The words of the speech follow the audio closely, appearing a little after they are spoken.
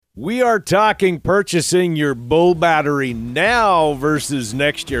We are talking purchasing your bull battery now versus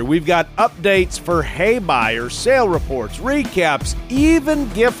next year. We've got updates for hay buyers, sale reports, recaps, even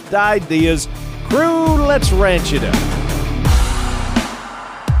gift ideas. Crew, let's ranch it up.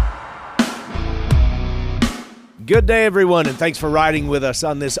 Good day, everyone, and thanks for riding with us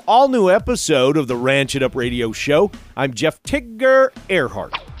on this all-new episode of the Ranch It Up Radio Show. I'm Jeff Tigger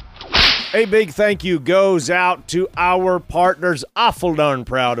Earhart. A big thank you goes out to our partners, awful darn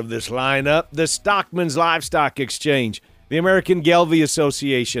proud of this lineup, the Stockman's Livestock Exchange, the American Gelbvieh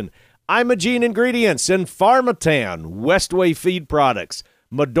Association, Imogene Ingredients and Pharmatan, Westway Feed Products,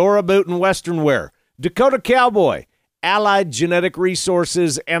 Medora Boot and Western Wear, Dakota Cowboy, Allied Genetic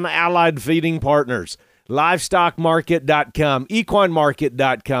Resources and Allied Feeding Partners, LivestockMarket.com,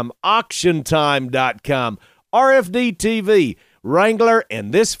 EquineMarket.com, AuctionTime.com, RFD TV, Wrangler,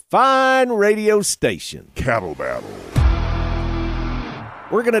 and this fine radio station. Cattle Battle.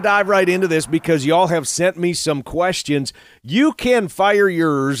 We're going to dive right into this because y'all have sent me some questions. You can fire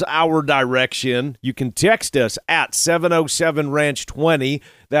yours our direction. You can text us at 707-RANCH20.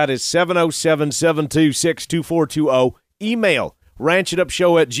 That is 707-726-2420. Email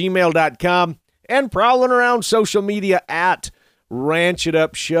ranchitupshow@gmail.com and prowling around social media at Ranch It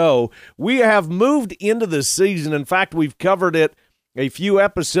Up Show. We have moved into the season. In fact, we've covered it a few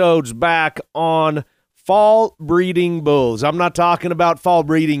episodes back on fall breeding bulls. I'm not talking about fall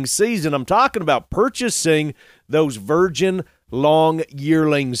breeding season. I'm talking about purchasing those virgin long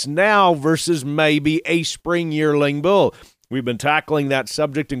yearlings now versus maybe a spring yearling bull. We've been tackling that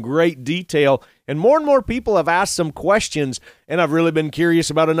subject in great detail, and more people have asked some questions, and I've really been curious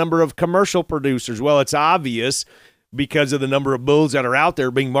about a number of commercial producers. Well, it's obvious because of the number of bulls that are out there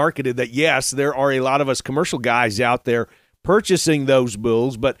being marketed that, yes, there are a lot of us commercial guys out there purchasing those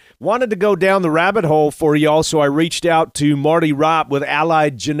bulls, but wanted to go down the rabbit hole for y'all, so I reached out to Marty Ropp with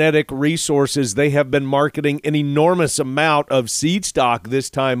Allied Genetic Resources. They have been marketing an enormous amount of seed stock this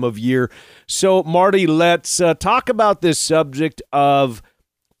time of year. So, Marty, let's talk about this subject of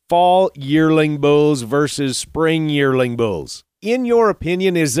fall yearling bulls versus spring yearling bulls. In your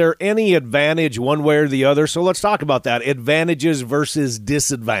opinion, is there any advantage one way or the other? So let's talk about that, advantages versus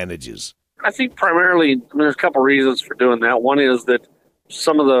disadvantages. I think primarily there's a couple reasons for doing that. One is that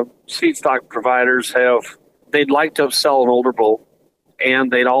some of the seed stock providers they'd like to sell an older bull,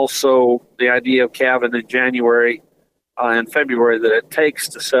 and they'd also, the idea of calving in January and February that it takes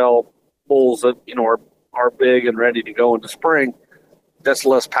to sell bulls that, are big and ready to go in the spring, that's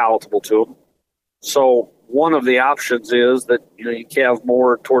less palatable to them. So one of the options is that, you calve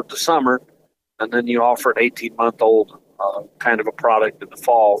more toward the summer, and then you offer an 18-month-old kind of a product in the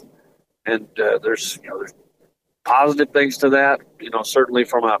fall. And there's positive things to that. Certainly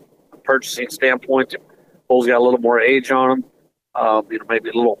from a purchasing standpoint, the bulls got a little more age on them. Maybe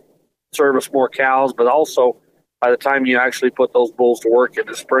a little service more cows, but also by the time you actually put those bulls to work in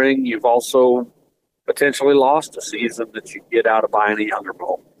the spring, you've also potentially lost a season that you get out of buying a younger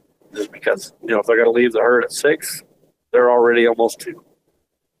bull. Just because, if they're going to leave the herd at 6, they're already almost 2.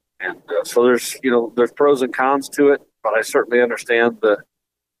 And so there's pros and cons to it, but I certainly understand the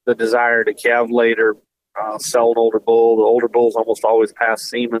desire to calve later, sell an older bull. The older bulls almost always pass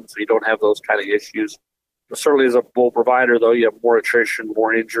semen, so you don't have those kind of issues. But certainly as a bull provider, though, you have more attrition,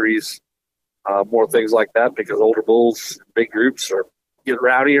 more injuries, more things like that, because older bulls in big groups get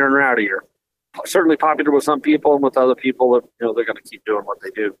rowdier and rowdier. Certainly popular with some people, and with other people that, they're going to keep doing what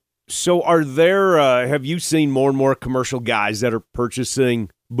they do. So are there, have you seen more and more commercial guys that are purchasing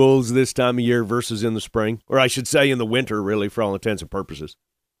bulls this time of year versus in the spring? Or I should say in the winter, really, for all intents and purposes.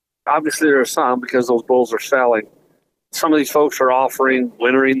 Obviously, there are some because those bulls are selling. Some of these folks are offering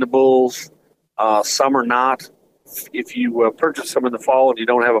wintering the bulls. Some are not. If you purchase them in the fall and you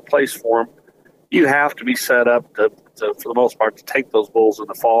don't have a place for them, you have to be set up to for the most part, to take those bulls in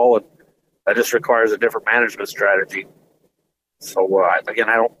the fall, and that just requires a different management strategy. So, again,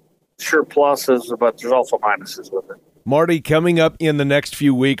 I don't sure pluses, but there's also minuses with it. Marty, coming up in the next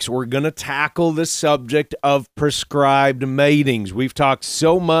few weeks, we're going to tackle the subject of prescribed matings. We've talked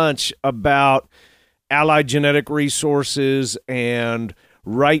so much about Allied Genetic Resources and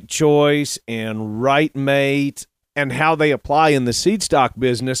right choice and right mate and how they apply in the seed stock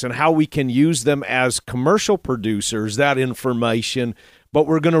business and how we can use them as commercial producers, that information. But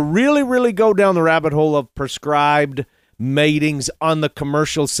we're going to really go down the rabbit hole of prescribed matings on the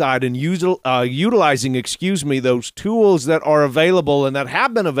commercial side and utilizing, those tools that are available and that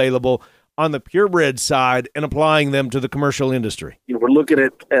have been available on the purebred side and applying them to the commercial industry. We're looking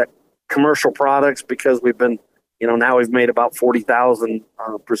at commercial products because we've been, now we've made about 40,000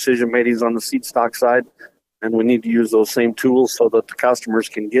 precision matings on the seed stock side. and we need to use those same tools so that the customers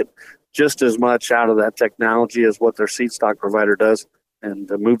can get just as much out of that technology as what their seed stock provider does, and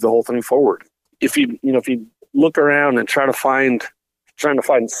move the whole thing forward. If you look around and try to find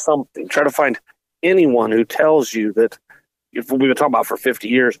anyone who tells you that, if we've been talking about for 50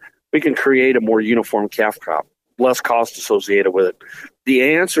 years, we can create a more uniform calf crop, less cost associated with it.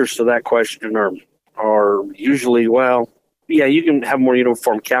 The answers to that question are usually, well, yeah, you can have more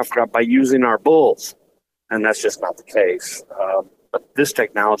uniform calf crop by using our bulls. And that's just not the case. But this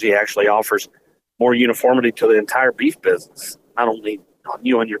technology actually offers more uniformity to the entire beef business, not only on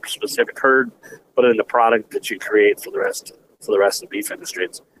you and your specific herd, but in the product that you create for the rest of the beef industry.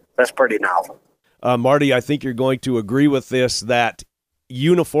 That's pretty novel. Marty, I think you're going to agree with this, that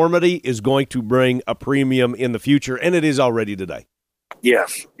uniformity is going to bring a premium in the future, and it is already today.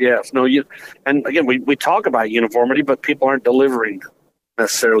 Yes. No, and again, we talk about uniformity, but people aren't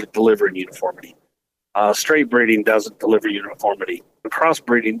necessarily delivering uniformity. Straight breeding doesn't deliver uniformity.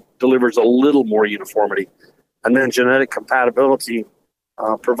 Crossbreeding delivers a little more uniformity. And then genetic compatibility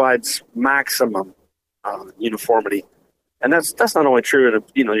provides maximum uniformity. And that's not only true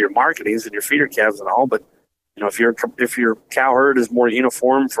in your marketings and your feeder calves and all, but if your cow herd is more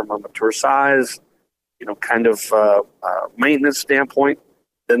uniform from a mature size, maintenance standpoint,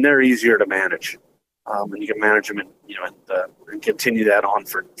 then they're easier to manage. And you can manage them and continue that on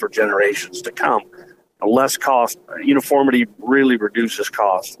for generations to come. Less cost. Uniformity really reduces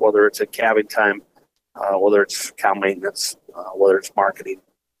cost, whether it's at calving time, whether it's cow maintenance, whether it's marketing.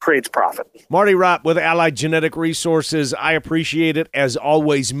 Creates profit. Marty Ropp with Allied Genetic Resources. I appreciate it as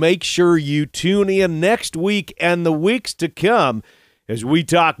always. Make sure you tune in next week and the weeks to come as we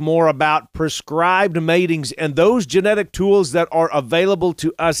talk more about prescribed matings and those genetic tools that are available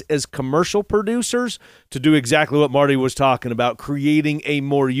to us as commercial producers to do exactly what Marty was talking about, creating a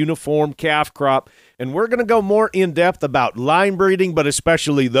more uniform calf crop. And we're going to go more in depth about line breeding, but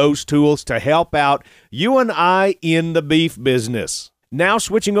especially those tools to help out you and I in the beef business. Now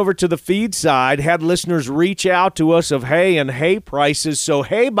switching over to the feed side, had listeners reach out to us of hay and hay prices. So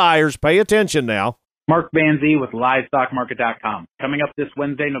hay buyers, pay attention now. Mark Van Zee with LivestockMarket.com. Coming up this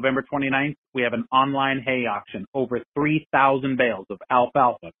Wednesday, November 29th, we have an online hay auction. Over 3,000 bales of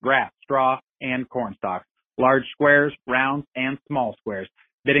alfalfa, grass, straw, and corn stalks. Large squares, rounds, and small squares.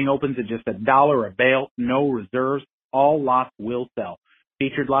 Bidding opens at just $1 a bale, no reserves. All lots will sell.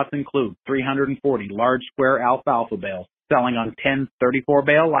 Featured lots include 340 large square alfalfa bales, selling on 10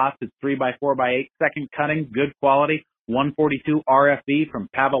 34-bale lots. It's 3x4x8, second cutting, good quality. 142 RFV from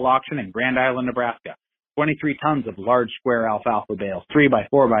Pavel Auction in Grand Island, Nebraska. 23 tons of large square alfalfa bales,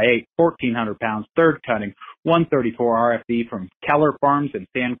 3x4x8, 1,400 pounds, third cutting. 134 RFV from Keller Farms in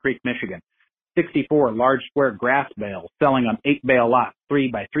Sand Creek, Michigan. 64 large square grass bales, selling on 8-bale lots,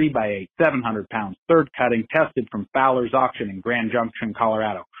 3x3x8, 700 pounds, third cutting, tested from Fowler's Auction in Grand Junction,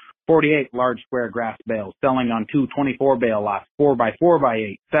 Colorado. 48 large square grass bales, selling on 2 24-bale lots,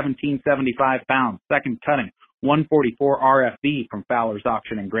 4x4x8, 1,775 pounds, second cutting. 144 RFV from Fowler's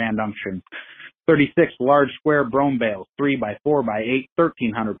Auction in Grand Junction. 36 large square brome bales, 3x4x8,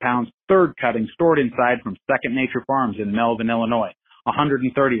 1,300 pounds, third cutting, stored inside from Second Nature Farms in Melvin, Illinois.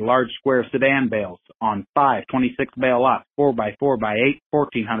 130 large square sedan bales on 5 26-bale lots, 4x4x8,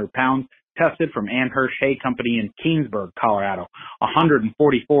 1,400 pounds, tested from Anhurst Hay Company in Keensburg, Colorado.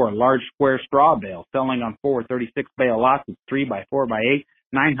 144 large square straw bales, selling on 4 36-bale lots of 3x4x8,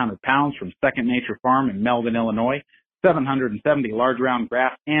 900 pounds from Second Nature Farm in Melvin, Illinois. 770 large round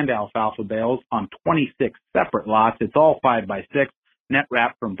grass and alfalfa bales on 26 separate lots. It's all 5x6. Net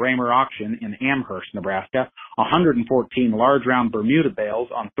wrap from Bramer Auction in Amherst, Nebraska. 114 large round Bermuda bales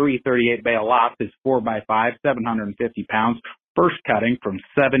on 3 38-bale lots. It's 4x5, 750 pounds. First cutting from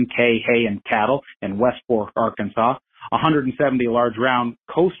 7K Hay and Cattle in West Fork, Arkansas. 170 large round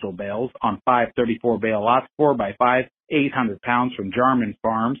coastal bales on 5 34-bale lots, 4x5, 800 pounds from Jarman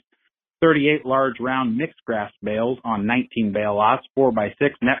Farms. 38 large round mixed grass bales on 19-bale lots, 4x6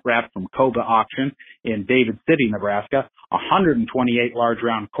 net wrap from Cobra Auction in David City, Nebraska. 128 large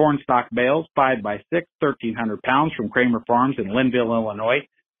round corn stalk bales, 5x6, 1,300 pounds from Kramer Farms in Linville, Illinois.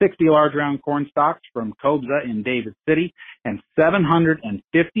 60 large round corn stalks from Cobza in David City, and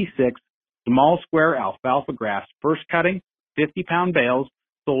 756 small square alfalfa grass first cutting, 50-pound bales,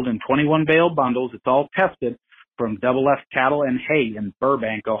 sold in 21-bale bundles. It's all tested from Double F Cattle and Hay in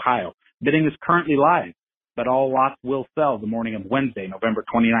Burbank, Ohio. Bidding is currently live, but all lots will sell the morning of Wednesday, November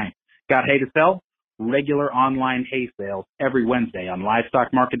 29th. Got hay to sell? Regular online hay sales every Wednesday on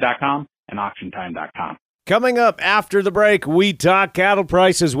LivestockMarket.com and AuctionTime.com. Coming up after the break, we talk cattle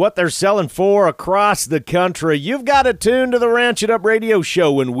prices, what they're selling for across the country. You've got it tuned to the Ranch It Up radio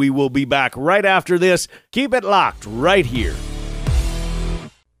show, and we will be back right after this. Keep it locked right here.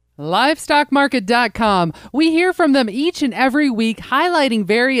 LivestockMarket.com. We hear from them each and every week, highlighting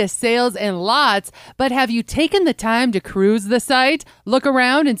various sales and lots. But have you taken the time to cruise the site, look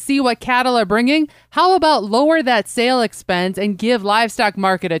around, and see what cattle are bringing? How about lower that sale expense and give Livestock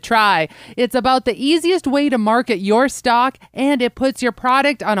Market a try? It's about the easiest way to market your stock, and it puts your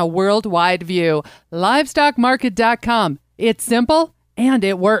product on a worldwide view. LivestockMarket.com. It's simple, and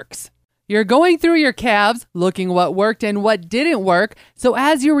it works. You're going through your calves, looking what worked and what didn't work. So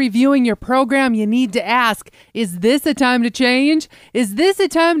as you're reviewing your program, you need to ask, is this a time to change? Is this a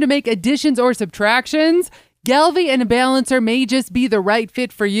time to make additions or subtractions? Galvy and Balancer may just be the right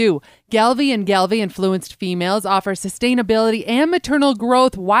fit for you. Galvy and Galvy-influenced females offer sustainability and maternal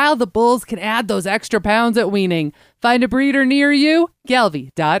growth, while the bulls can add those extra pounds at weaning. Find a breeder near you,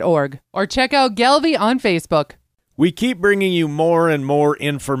 galvy.org, or check out Galvy on Facebook. We keep bringing you more and more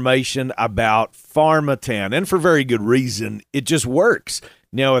information about Pharmatan, and for very good reason. It just works.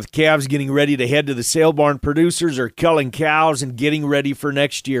 Now, with calves getting ready to head to the sale barn, producers are culling cows and getting ready for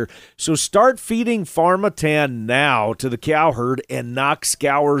next year. So start feeding Pharmatan now to the cow herd and knock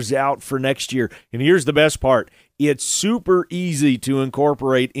scours out for next year. And here's the best part. It's super easy to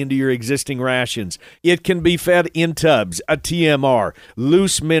incorporate into your existing rations. It can be fed in tubs, a TMR,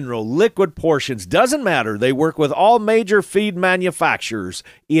 loose mineral, liquid portions. Doesn't matter. They work with all major feed manufacturers.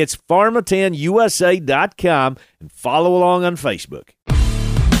 It's PharmatanuSA.com, and follow along on Facebook.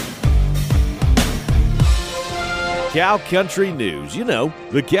 Cow Country News. You know,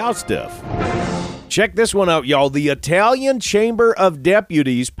 the cow stuff. Check this one out, y'all. The Italian Chamber of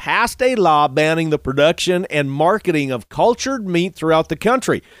Deputies passed a law banning the production and marketing of cultured meat throughout the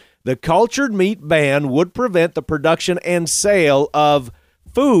country. The cultured meat ban would prevent the production and sale of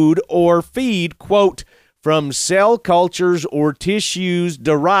food or feed, quote, from cell cultures or tissues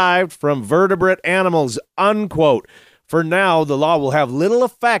derived from vertebrate animals, unquote. For now, the law will have little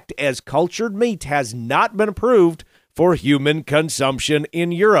effect as cultured meat has not been approved for human consumption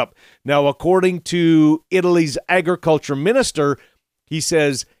in Europe. Now, according to Italy's agriculture minister, he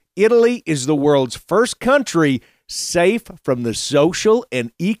says Italy is the world's first country safe from the social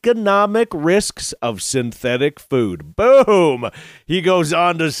and economic risks of synthetic food. Boom! He goes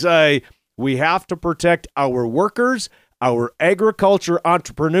on to say, we have to protect our workers, our agriculture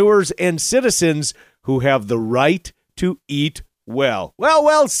entrepreneurs, and citizens who have the right to eat well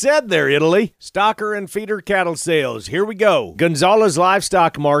said there, Italy. Stocker and feeder cattle sales. Here we go. Gonzales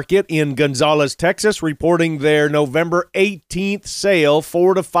Livestock Market in Gonzales, Texas, reporting their November 18th sale.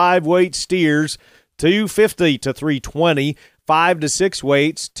 4 to 5 weight steers, $250 to $320. 5 to 6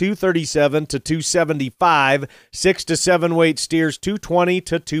 weights, $237 to $275. 6 to 7 weight steers, $220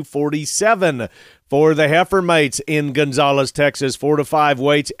 to $247. For the heifer mates in Gonzales, Texas, 4 to 5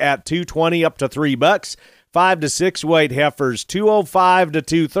 weights at $220 up to $3. 5 to 6 weight heifers, $205 to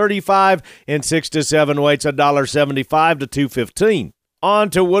 $235, and 6 to 7 weights, $1.75 to $215. On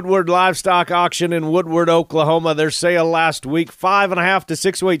to Woodward Livestock Auction in Woodward, Oklahoma. Their sale last week, 5.5 to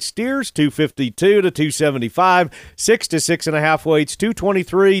 6 weight steers, $252 to $275, 6 to 6.5 weights,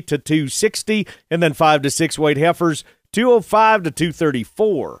 $223 to $260, and then 5 to 6 weight heifers, $205 to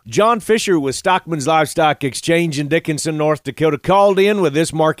 $234. John Fisher with Stockman's Livestock Exchange in Dickinson, North Dakota, called in with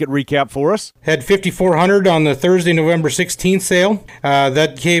this market recap for us. Had 5,400 on the Thursday, November 16th sale.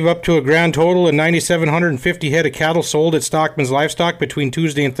 That gave up to a grand total of 9,750 head of cattle sold at Stockman's Livestock between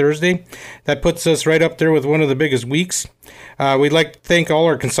Tuesday and Thursday. That puts us right up there with one of the biggest weeks. We'd like to thank all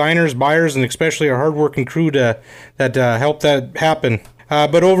our consignors, buyers, and especially our hardworking crew that helped that happen.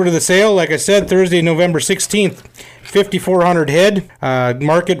 But over to the sale, like I said, Thursday, November 16th, 5,400 head.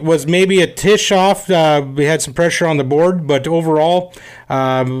 Market was maybe a tish off. We had some pressure on the board, but overall,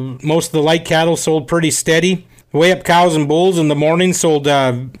 most of the light cattle sold pretty steady. Weigh-up cows and bulls in the morning sold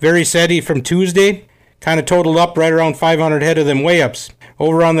very steady from Tuesday. Kind of totaled up right around 500 head of them weigh-ups.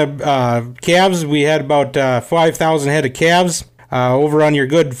 Over on the calves, we had about 5,000 head of calves. Over on your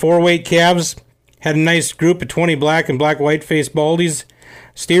good 4-weight calves, had a nice group of 20 black and black white-faced baldies.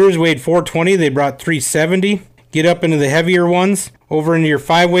 Steers weighed 420. They brought 370. Get up into the heavier ones. Over into your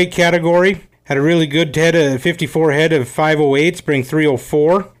 5-weight category, had a really good head of 54 head of 508s, bring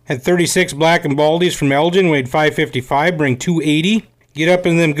 304. Had 36 black and baldies from Elgin, weighed 555, bring 280. Get up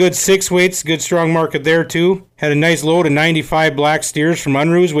in them good 6-weights, good strong market there too. Had a nice load of 95 black steers from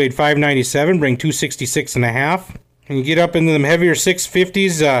Unruhs, weighed 597, bring 266.5. And you get up into them heavier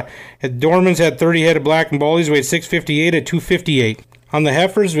 650s. Dormans had 30 head of black and baldies, weighed 658 at 258. On the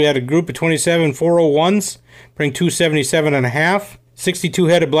heifers, we had a group of 27 401s, bring 277.5. 62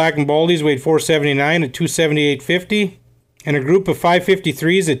 head of black and baldies weighed 479 at 278.50, and a group of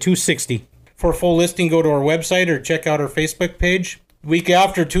 553s at 260. For full listing, go to our website or check out our Facebook page. Week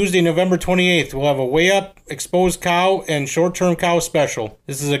after, Tuesday, November 28th, we'll have a weigh-up, exposed cow, and short-term cow special.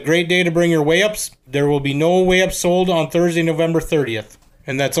 This is a great day to bring your weigh-ups. There will be no weigh-ups sold on Thursday, November 30th.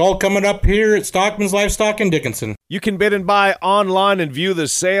 And that's all coming up here at Stockman's Livestock in Dickinson. You can bid and buy online and view the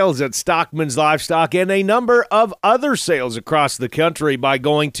sales at Stockman's Livestock and a number of other sales across the country by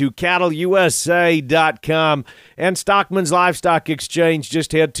going to cattleusa.com and Stockman's Livestock Exchange.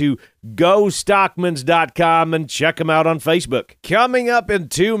 Just head to GoStockmans.com and check them out on Facebook. Coming up in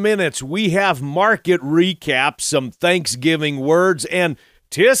 2 minutes, we have market recaps, some Thanksgiving words, and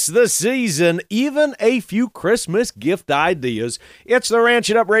 'tis the season, even a few Christmas gift ideas. It's the Ranch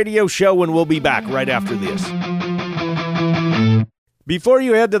It Up Radio Show, and we'll be back right after this. Before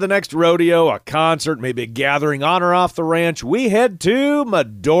you head to the next rodeo, a concert, maybe a gathering on or off the ranch, we head to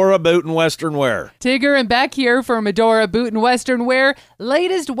Medora Boot and Western Wear. Tigger and Beck here for Medora Boot and Western Wear.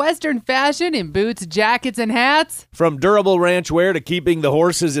 Latest Western fashion in boots, jackets, and hats. From durable ranch wear to keeping the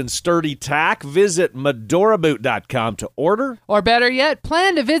horses in sturdy tack, visit medoraboot.com to order. Or better yet,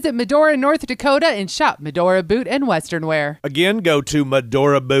 plan to visit Medora, North Dakota and shop Medora Boot and Western Wear. Again, go to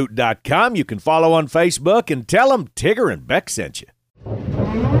medoraboot.com. You can follow on Facebook and tell them Tigger and Beck sent you.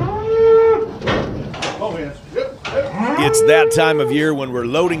 It's that time of year when we're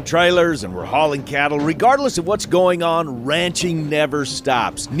loading trailers and we're hauling cattle. Regardless of what's going on, ranching never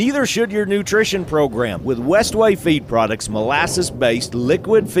stops. Neither should your nutrition program. With Westway Feed Products' molasses-based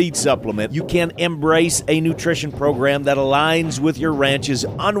liquid feed supplement, you can embrace a nutrition program that aligns with your ranch's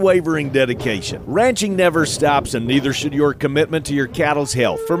unwavering dedication. Ranching never stops, and neither should your commitment to your cattle's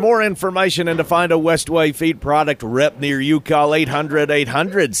health. For more information and to find a Westway Feed product rep near you, call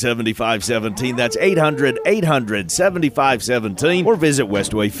 800-800-7517. That's 800-800-7517 or visit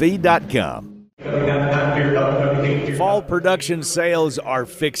westwayfeed.com. Fall production sales are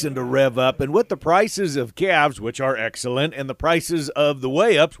fixing to rev up, and with the prices of calves, which are excellent, and the prices of the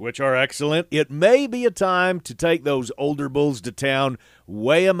weigh-ups, which are excellent, it may be a time to take those older bulls to town,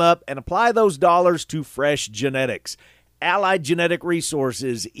 weigh them up, and apply those dollars to fresh genetics. Allied Genetic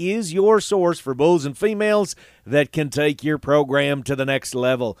Resources is your source for bulls and females that can take your program to the next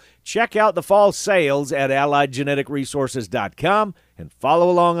level. Check out the fall sales at AlliedGeneticResources.com and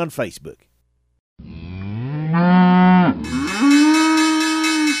follow along on Facebook.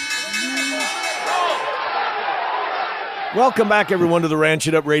 Welcome back, everyone, to the Ranch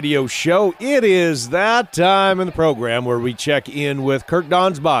It Up Radio Show. It is that time in the program where we check in with Kirk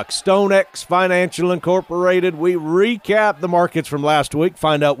Donsbach, StoneX Financial Incorporated. We recap the markets from last week,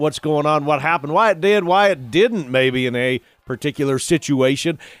 find out what's going on, what happened, why it did, why it didn't maybe in a particular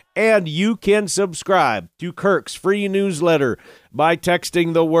situation. And you can subscribe to Kirk's free newsletter by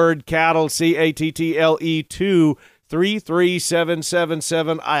texting the word cattle, CATTLE, to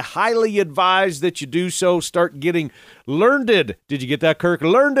 33777. I highly advise that you do so. Start getting learned. Did you get that, Kirk?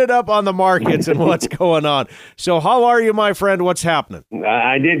 Learned it up on the markets and what's going on. So how are you, my friend? What's happening?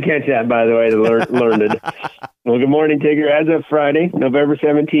 I did catch that, by the way, learned. Well, good morning, Tigger. As of Friday, November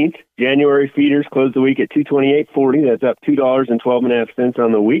 17th, January feeders closed the week at $228.40. That's up $2.12.5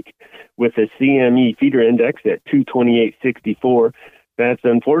 on the week, with the CME feeder index at $228.64. That's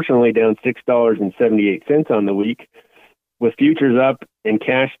unfortunately down $6.78 on the week. With futures up and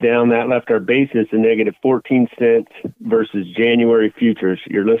cash down, that left our basis a negative 14 cents versus January futures.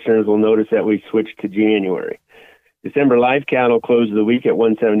 Your listeners will notice that we switched to January. December live cattle closed the week at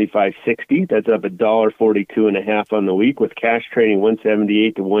 $175.60. That's up $1.42.5 on the week, with cash trading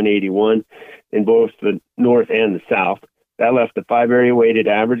 $178 to $181 in both the north and the south. That left the 5-area weighted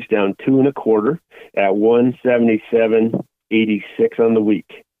average down 2 1/4 at $177.86 on the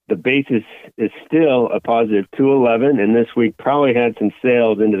week. The basis is still a positive 211, and this week probably had some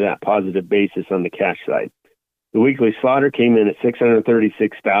sales into that positive basis on the cash side. The weekly slaughter came in at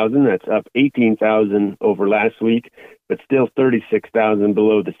 636,000. That's up 18,000 over last week, but still 36,000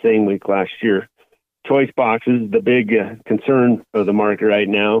 below the same week last year. Choice boxes, the big concern of the market right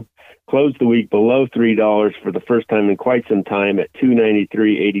now, closed the week below $3 for the first time in quite some time at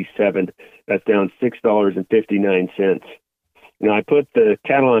 $293.87. That's down $6.59. Now, I put the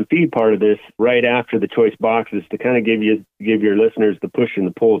cattle on feed part of this right after the choice boxes to kind of give your listeners the push and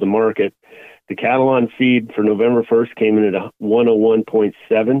the pull of the market. The cattle on feed for November 1st came in at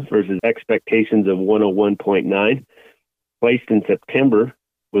 101.7 versus expectations of 101.9. Placed in September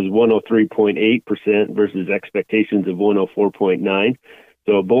was 103.8% versus expectations of 104.9.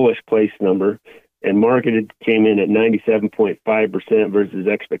 So a bullish place number. and marketed came in at 97.5% versus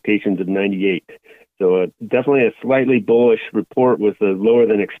expectations of 98. So definitely a slightly bullish report with a lower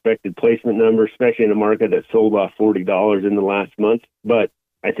than expected placement number, especially in a market that sold off $40 in the last month. But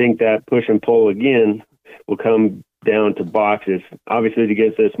I think that push and pull again will come down to boxes. Obviously, to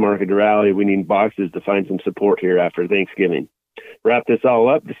get this market to rally, we need boxes to find some support here after Thanksgiving. Wrap this all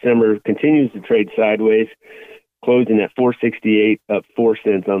up. December continues to trade sideways, closing at 468, up 4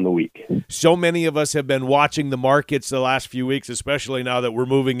 cents on the week. So many of us have been watching the markets the last few weeks, especially now that we're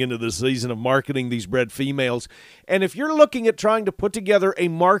moving into the season of marketing these bred females. And if you're looking at trying to put together a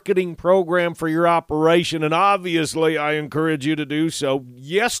marketing program for your operation, and obviously I encourage you to do so,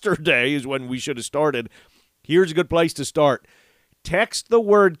 yesterday is when we should have started. Here's a good place to start. Text the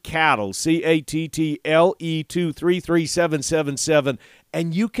word cattle, CATTLE, to 33777,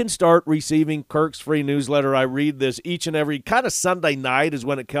 and you can start receiving Kirk's free newsletter. I read this each and every kind of Sunday night is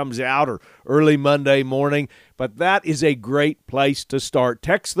when it comes out, or early Monday morning. But that is a great place to start.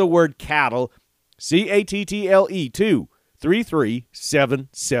 Text the word cattle, CATTLE, to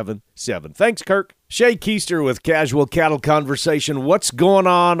 33777. Thanks, Kirk. Shay Keister with Casual Cattle Conversation. What's going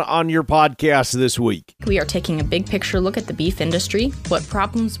on your podcast this week? We are taking a big picture look at the beef industry, what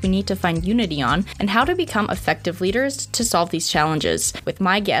problems we need to find unity on, and how to become effective leaders to solve these challenges, with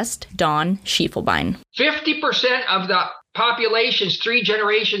my guest, Don Schiefelbein. 50% of the population's 3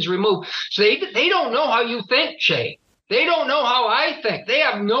 generations removed. So they don't know how you think, Shay. They don't know how I think. They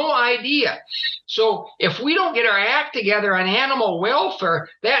have no idea. So if we don't get our act together on animal welfare,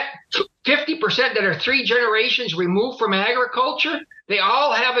 that 50% that are 3 generations removed from agriculture, they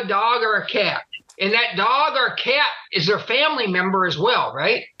all have a dog or a cat. And that dog or cat is their family member as well,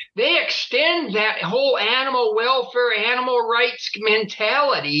 right? They extend that whole animal welfare, animal rights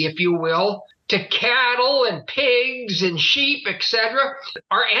mentality, if you will, to cattle and pigs and sheep, etc.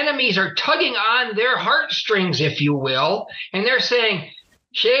 Our enemies are tugging on their heartstrings, if you will, and they're saying,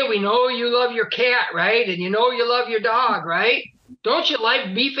 Shay, we know you love your cat, right? And you know you love your dog, right? Don't you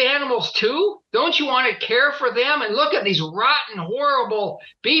like beef animals too? Don't you want to care for them? And look at these rotten, horrible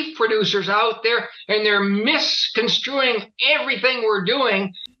beef producers out there, and they're misconstruing everything we're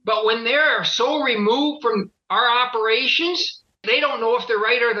doing. But when they're so removed from our operations, they don't know if they're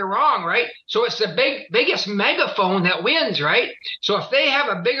right or they're wrong, right? So it's the biggest megaphone that wins, right? So if they have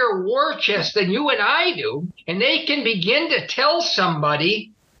a bigger war chest than you and I do, and they can begin to tell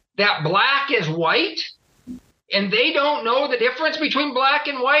somebody that black is white, and they don't know the difference between black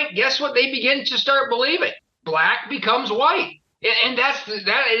and white, guess what they begin to start believing? Black becomes white. And that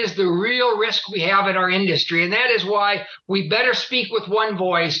is the real risk we have in our industry. And that is why we better speak with one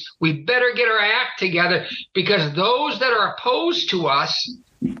voice. We better get our act together, because those that are opposed to us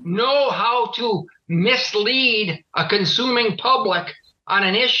know how to mislead a consuming public on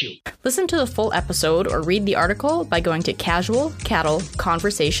an issue. Listen to the full episode or read the article by going to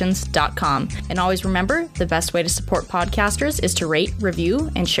casualcattleconversations.com. And always remember, the best way to support podcasters is to rate,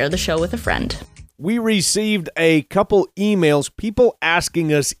 review, and share the show with a friend. We received a couple emails, people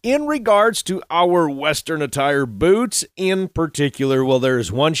asking us in regards to our Western attire boots in particular. Well,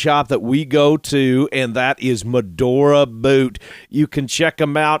 there's one shop that we go to, and that is Medora Boot. You can check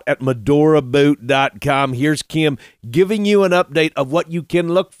them out at medoraboot.com. Here's Kim giving you an update of what you can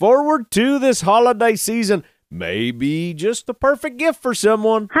look forward to this holiday season. Maybe just the perfect gift for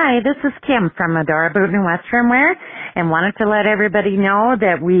someone. Hi, this is Kim from Medora Boot and Western Wear, and wanted to let everybody know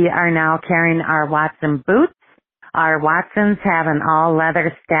that we are now carrying our Watson boots. Our Watsons have an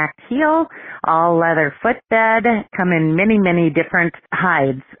all-leather stacked heel, all-leather footbed, come in many, many different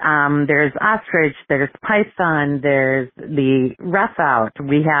hides. There's ostrich, there's python, there's the rough out.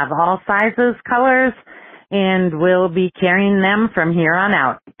 We have all sizes, colors, and we'll be carrying them from here on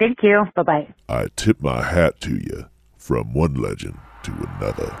out. Thank you. Bye-bye. I tip my hat to you, from one legend to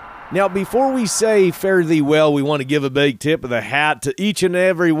another. Now, before we say fare thee well, we want to give a big tip of the hat to each and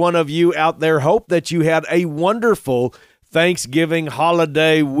every one of you out there. Hope that you had a wonderful Thanksgiving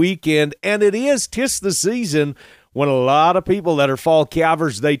holiday weekend. And it is 'tis the season when a lot of people that are fall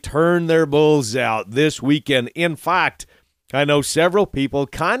calvers, they turn their bulls out this weekend. In fact, I know several people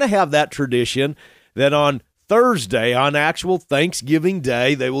kind of have that tradition that on Thursday, on actual Thanksgiving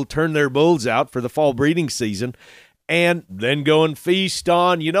Day, they will turn their bulls out for the fall breeding season and then go and feast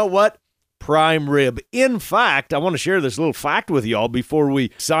on, you know what? Prime rib. In fact, I want to share this little fact with y'all before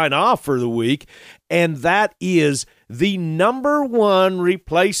we sign off for the week, and that is the number one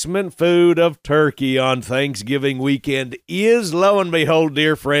replacement food of turkey on Thanksgiving weekend is, lo and behold,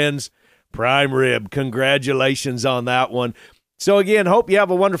 dear friends, prime rib. Congratulations on that one. So again, hope you have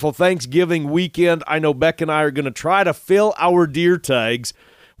a wonderful Thanksgiving weekend. I know Beck and I are going to try to fill our deer tags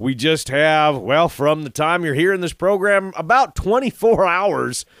We just have, well, from the time you're hearing this program, about 24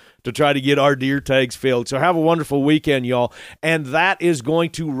 hours to try to get our deer tags filled. So have a wonderful weekend, y'all. And that is going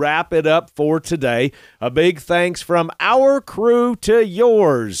to wrap it up for today. A big thanks from our crew to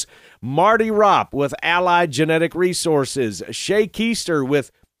yours. Marty Ropp with Allied Genetic Resources, Shay Keister with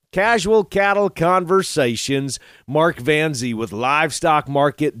Casual Cattle Conversations, Mark Vanzi with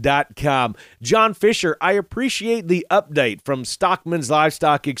LivestockMarket.com. John Fisher, I appreciate the update from Stockman's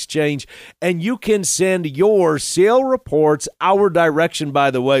Livestock Exchange, and you can send your sale reports our direction, by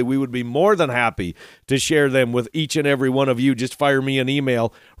the way. We would be more than happy to share them with each and every one of you. Just fire me an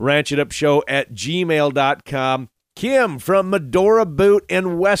email, ranchitupshow@gmail.com. Kim from Medora Boot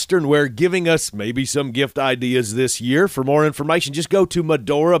and Western Wear giving us maybe some gift ideas this year. For more information, just go to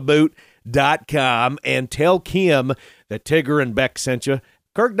medoraboot.com and tell Kim that Tigger and Beck sent you.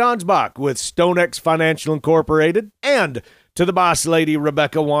 Kirk Donsbach with StoneX Financial Incorporated, and to the boss lady,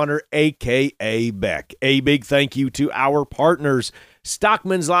 Rebecca Warner, a.k.a. Beck. A big thank you to our partners,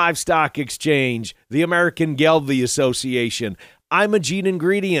 Stockman's Livestock Exchange, the American Gelbvieh Association, Imogene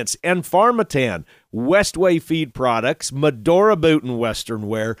Ingredients, and Pharmatan, Westway Feed Products, Medora Boot and Western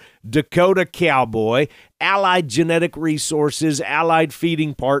Wear, Dakota Cowboy, Allied Genetic Resources, Allied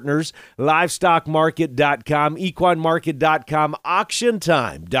Feeding Partners, LivestockMarket.com, EquineMarket.com,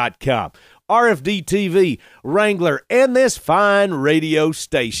 AuctionTime.com, RFD TV, Wrangler, and this fine radio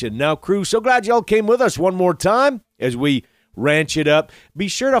station. Now, crew, so glad y'all came with us one more time as we ranch it up. Be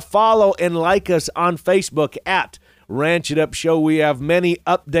sure to follow and like us on Facebook at Ranch It Up Show. We have many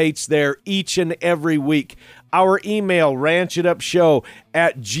updates there each and every week. Our email,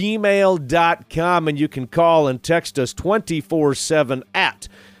 ranchitupshow@gmail.com, and you can call and text us 24/7 at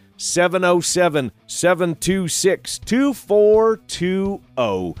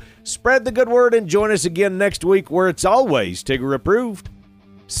 707-726-2420. Spread the good word and join us again next week where it's always Tigger approved.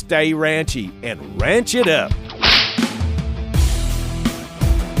 Stay ranchy and ranch it up.